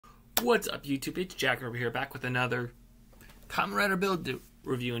What's up, YouTube? It's Jack over here, back with another Kamen Rider build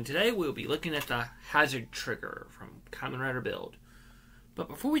review, and today we'll be looking at the Harzard trigger from Kamen Rider build. But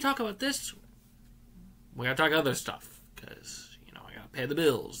before we talk about this, we gotta talk other stuff, because, you know, I gotta pay the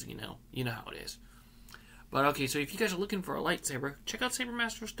bills, you know how it is. But okay, so if you guys are looking for a lightsaber, check out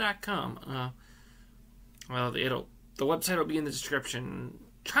sabermasters.com. The website will be in the description.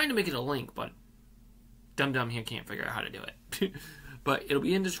 Trying to make it a link, but Dum here can't figure out how to do it. But it'll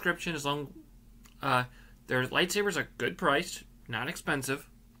be in the description as long. Their lightsabers are good priced, not expensive,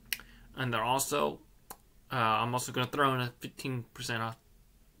 and they're also. I'm also going to throw in a 15% off.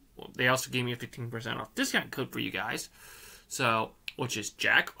 Well, they also gave me a 15% off discount code for you guys, so which is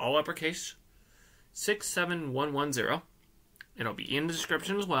Jack, all uppercase, 67110. It'll be in the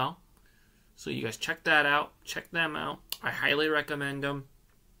description as well, so you guys check that out. Check them out. I highly recommend them.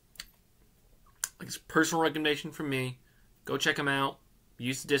 It's a personal recommendation from me. Go check them out.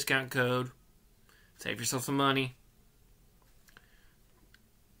 Use the discount code. Save yourself some money.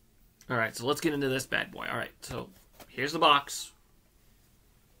 Alright, so let's get into this bad boy. Alright, so here's the box.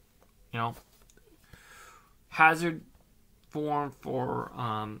 You know, Harzard form for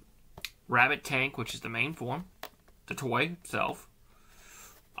Rabbit Tank, which is the main form. The toy itself.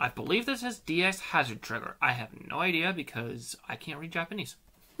 I believe this is DS Harzard trigger. I have no idea because I can't read Japanese.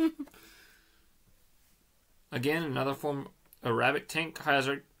 Again, another form, a Rabbit Tank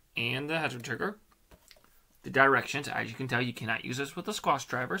Harzard and the Harzard trigger. The directions, as you can tell, you cannot use this with the squash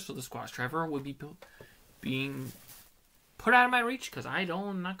driver, so the squash driver would be being put out of my reach because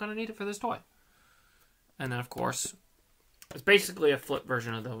I'm not going to need it for this toy. And then, of course, it's basically a flip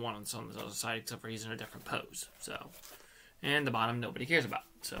version of the one on the other side, except for he's in a different pose. So, and the bottom nobody cares about.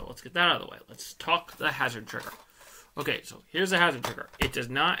 So let's get that out of the way. Let's talk the Harzard trigger. Okay, so here's the Harzard trigger. It does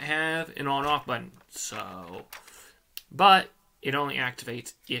not have an on-off button, so, but it only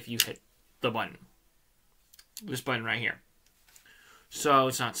activates if you hit the button. This button right here. So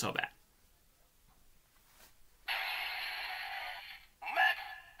it's not so bad.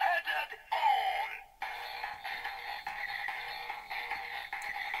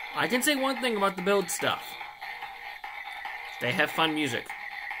 I can say one thing about the build stuff. They have fun music.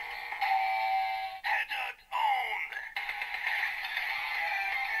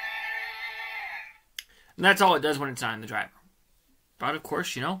 And that's all it does when it's not in the driver. But of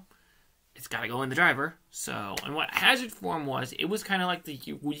course, you know, it's got to go in the driver. So, and what Harzard form was, it was kind of like the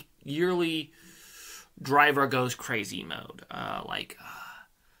yearly driver goes crazy mode.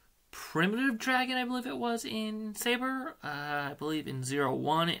 Primitive Dragon, I believe it was in Saber. I believe in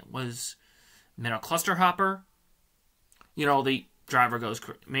 01 it was Metal Cluster Hopper. You know, the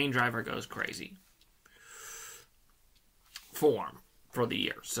main driver goes crazy form for the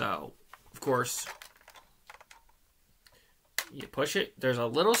year. So, of course, you push it. There's a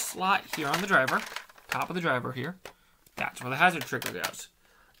little slot here on the driver, top of the driver here. That's where the Harzard trigger goes.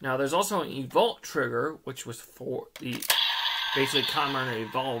 Now, there's also an Evolve trigger, which was for the basically Kamen Rider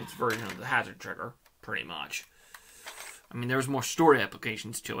Evolved version of the Harzard trigger, pretty much. I mean, there was more story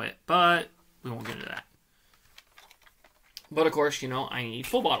applications to it, but we won't get into that. But of course, you know, I need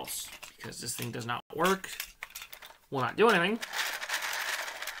full bottles because this thing does not work. Will not do anything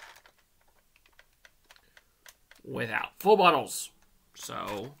without full bottles.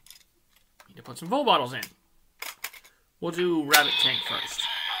 So, need to put some full bottles in. We'll do Rabbit Tank first.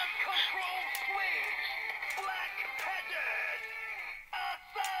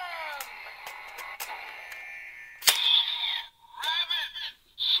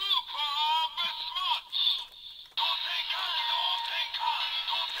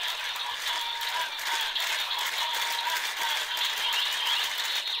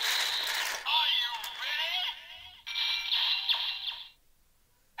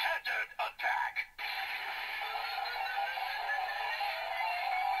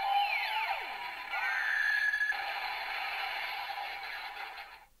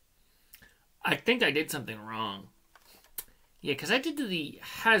 I think I did something wrong. Yeah, because I did the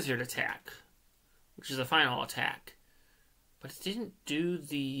Harzard attack, which is the final attack. But it didn't do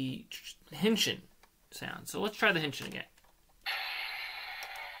the Henshin sound. So let's try the Henshin again.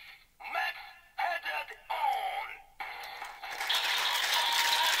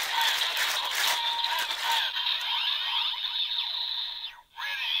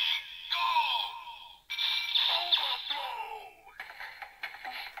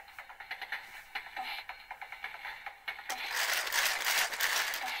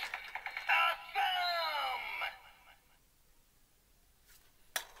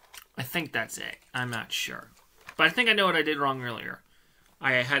 I think that's it. I'm not sure. But I think I know what I did wrong earlier.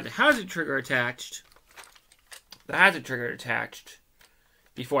 I had the Harzard trigger attached.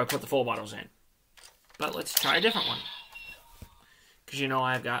 before I put the full bottles in. But let's try a different one. Because you know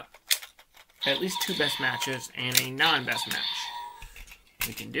I've got at least 2 best matches and a non-best match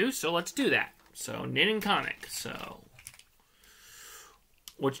we can do. So let's do that. So Nin and Conic. So,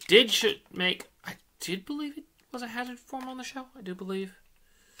 which should make, I did believe it was a Hazard form on the show. I do believe.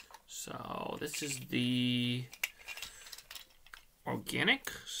 So this is the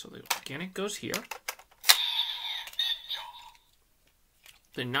organic. So the organic goes here.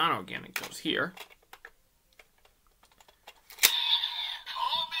 The non-organic goes here.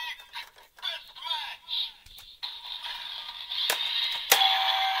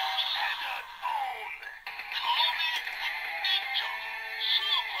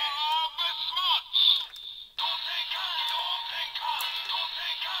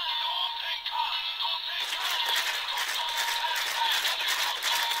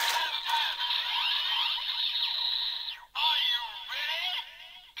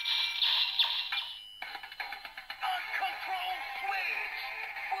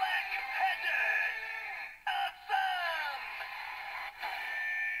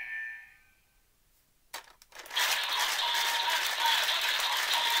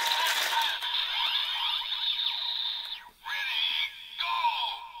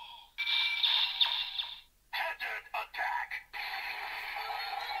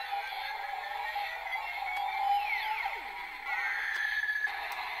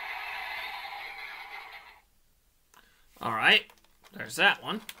 Alright, there's that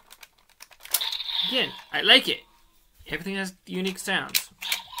one. Again, I like it. Everything has unique sounds.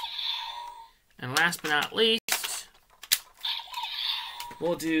 And last but not least,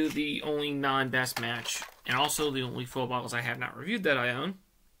 we'll do the only non-best match, and also the only full bottles I have not reviewed that I own,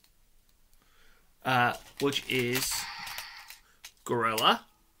 which is Gorilla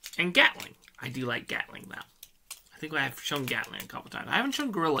and Gatling. I do like Gatling, though. I think I have shown Gatling a couple times. I haven't shown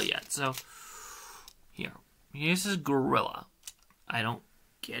Gorilla yet, so here. This is Gorilla. I don't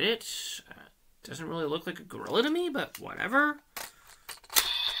get it. Doesn't really look like a gorilla to me, but whatever.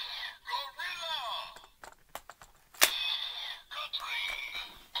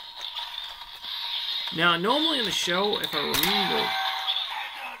 Now, normally in the show, if I remember,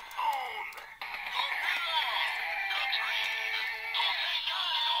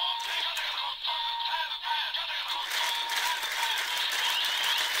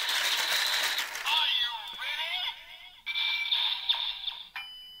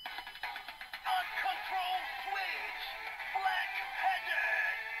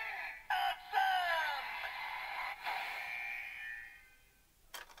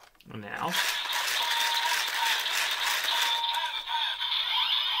 now.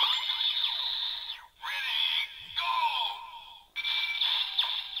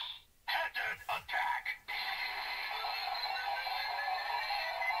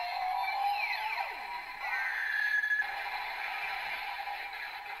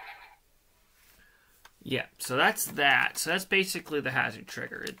 Yeah, so that's that. So that's basically the Hazard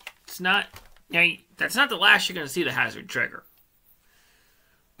trigger. It's not, you know, that's not the last you're going to see the Hazard trigger.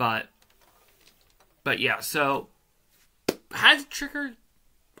 But yeah, so Hazard trigger,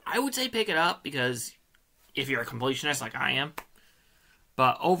 I would say pick it up because if you're a completionist like I am.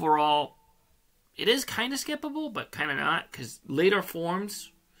 But overall, it is kind of skippable, but kind of not, because later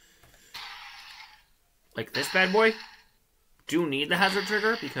forms, like this bad boy, do need the Hazard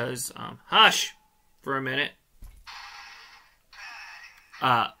trigger because, hush for a minute.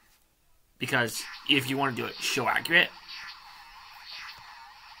 Because if you want to do it show accurate.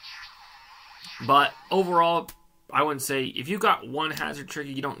 But overall, I wouldn't say, if you got one Hazard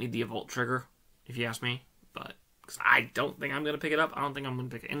trigger, you don't need the Evolt trigger, if you ask me. But, because I don't think I'm going to pick it up. I don't think I'm going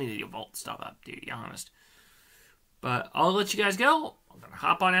to pick any of the Evolt stuff up, to be honest. But I'll let you guys go. I'm going to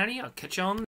hop on out of here. I'll catch you on